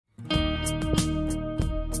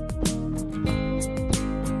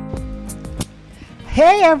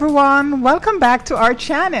Hey everyone, welcome back to our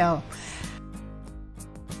channel.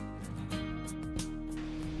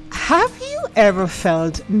 Have you ever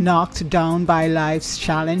felt knocked down by life's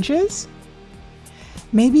challenges?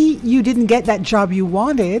 Maybe you didn't get that job you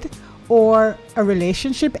wanted, or a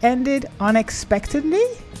relationship ended unexpectedly?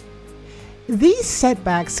 These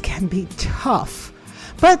setbacks can be tough,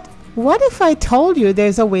 but what if I told you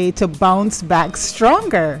there's a way to bounce back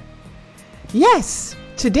stronger? Yes,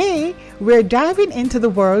 today we're diving into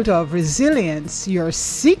the world of resilience, your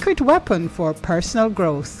secret weapon for personal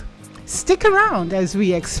growth. Stick around as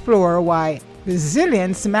we explore why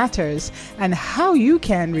resilience matters and how you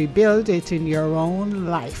can rebuild it in your own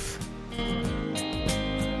life.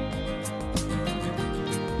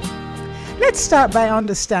 Let's start by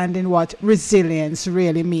understanding what resilience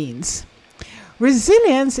really means.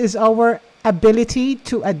 Resilience is our ability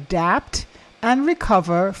to adapt and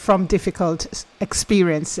recover from difficult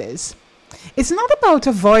experiences. It's not about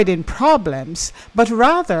avoiding problems, but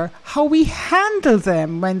rather how we handle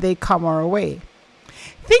them when they come our way.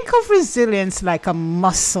 Think of resilience like a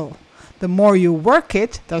muscle. The more you work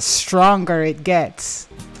it, the stronger it gets.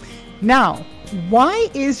 Now, why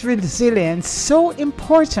is resilience so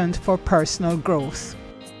important for personal growth?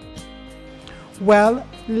 Well,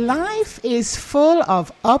 life is full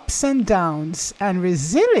of ups and downs, and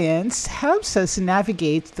resilience helps us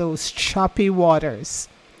navigate those choppy waters.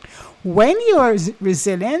 When you're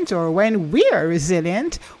resilient, or when we're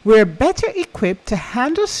resilient, we're better equipped to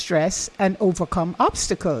handle stress and overcome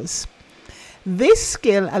obstacles. This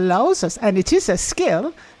skill allows us, and it is a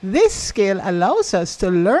skill, this skill allows us to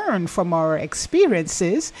learn from our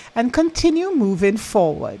experiences and continue moving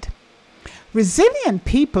forward. Resilient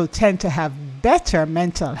people tend to have better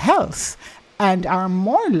mental health and are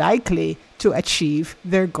more likely to achieve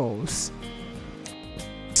their goals.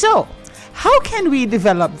 So, how can we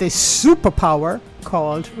develop this superpower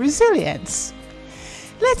called resilience?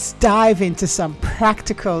 Let's dive into some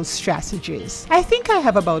practical strategies. I think I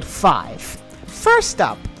have about 5. First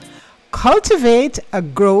up, cultivate a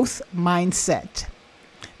growth mindset.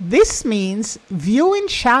 This means viewing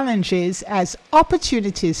challenges as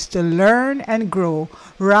opportunities to learn and grow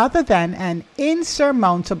rather than an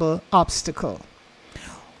insurmountable obstacle.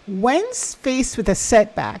 When faced with a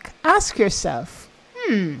setback, ask yourself,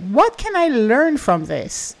 what can I learn from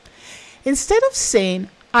this? Instead of saying,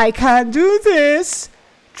 I can't do this,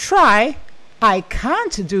 try, I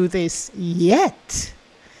can't do this yet.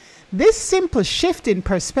 This simple shift in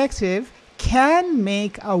perspective can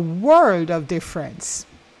make a world of difference.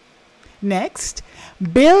 Next,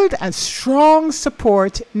 build a strong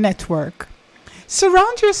support network.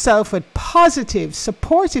 Surround yourself with positive,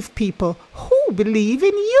 supportive people who believe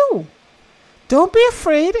in you. Don't be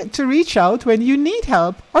afraid to reach out when you need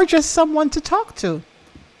help or just someone to talk to.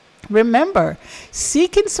 Remember,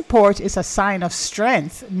 seeking support is a sign of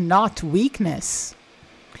strength, not weakness.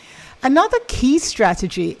 Another key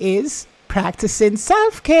strategy is practicing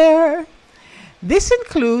self-care. This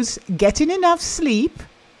includes getting enough sleep,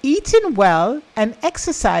 eating well, and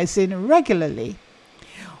exercising regularly.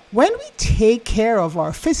 When we take care of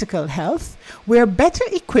our physical health, we're better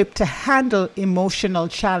equipped to handle emotional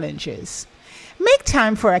challenges. Make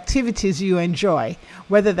time for activities you enjoy,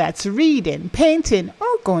 whether that's reading, painting,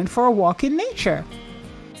 or going for a walk in nature.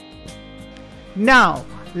 Now,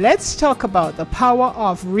 let's talk about the power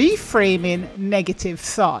of reframing negative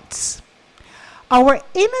thoughts. Our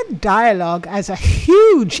inner dialogue has a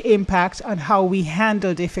huge impact on how we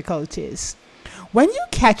handle difficulties. When you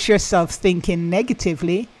catch yourself thinking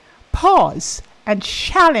negatively, pause and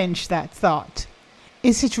challenge that thought.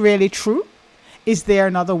 Is it really true? Is there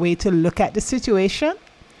another way to look at the situation?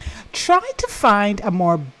 Try to find a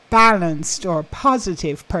more balanced or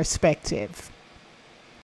positive perspective.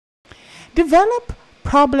 Develop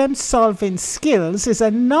problem-solving skills is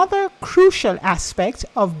another crucial aspect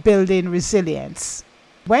of building resilience.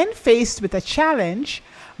 When faced with a challenge,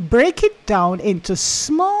 break it down into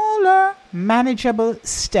smaller, manageable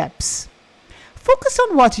steps. Focus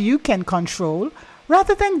on what you can control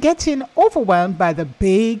rather than getting overwhelmed by the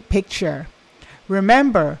big picture.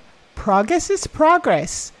 Remember, progress is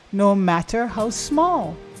progress, no matter how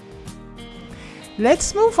small.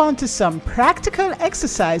 Let's move on to some practical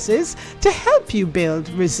exercises to help you build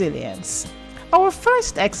resilience. Our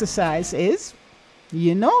first exercise is,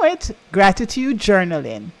 you know it, gratitude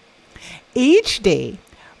journaling. Each day,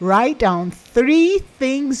 write down 3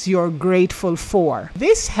 things you're grateful for.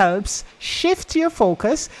 This helps shift your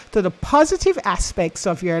focus to the positive aspects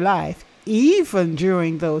of your life, even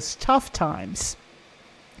during those tough times.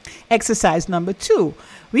 Exercise number 2.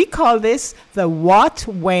 We call this the what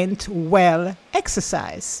went well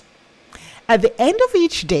exercise. At the end of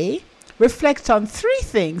each day, reflect on 3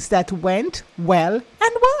 things that went well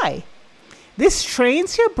and why. This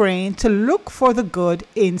trains your brain to look for the good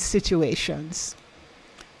in situations.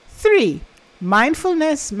 3.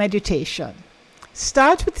 Mindfulness meditation.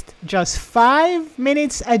 Start with just 5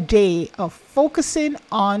 minutes a day of focusing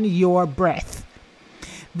on your breath.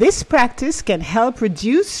 This practice can help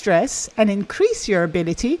reduce stress and increase your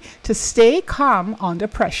ability to stay calm under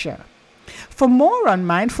pressure. For more on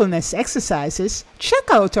mindfulness exercises, check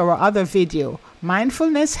out our other video,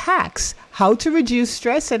 Mindfulness Hacks, How to Reduce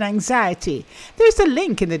Stress and Anxiety. There's a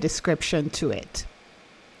link in the description to it.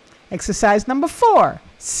 Exercise number 4,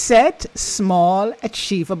 set small,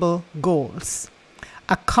 achievable goals.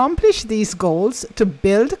 Accomplish these goals to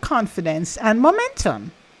build confidence and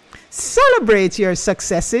momentum. Celebrate your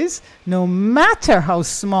successes, no matter how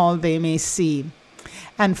small they may seem.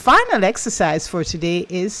 And final exercise for today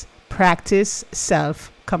is practice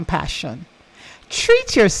self-compassion.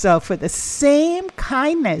 Treat yourself with the same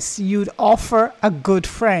kindness you'd offer a good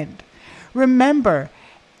friend. Remember,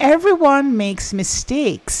 everyone makes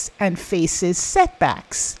mistakes and faces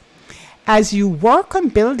setbacks. As you work on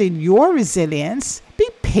building your resilience, be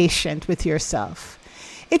patient with yourself.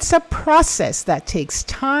 It's a process that takes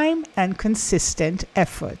time and consistent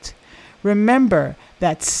effort. Remember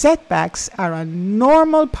that setbacks are a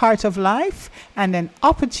normal part of life and an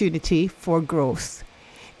opportunity for growth.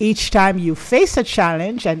 Each time you face a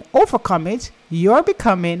challenge and overcome it, you're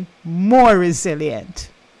becoming more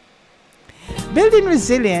resilient. Building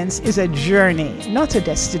resilience is a journey, not a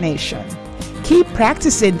destination. Keep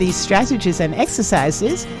practicing these strategies and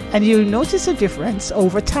exercises, and you'll notice a difference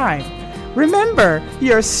over time. Remember,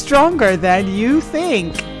 you're stronger than you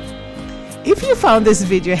think. If you found this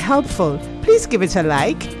video helpful, please give it a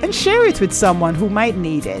like and share it with someone who might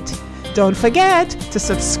need it. Don't forget to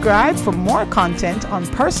subscribe for more content on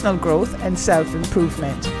personal growth and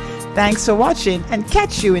self-improvement. Thanks for watching, and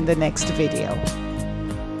catch you in the next video.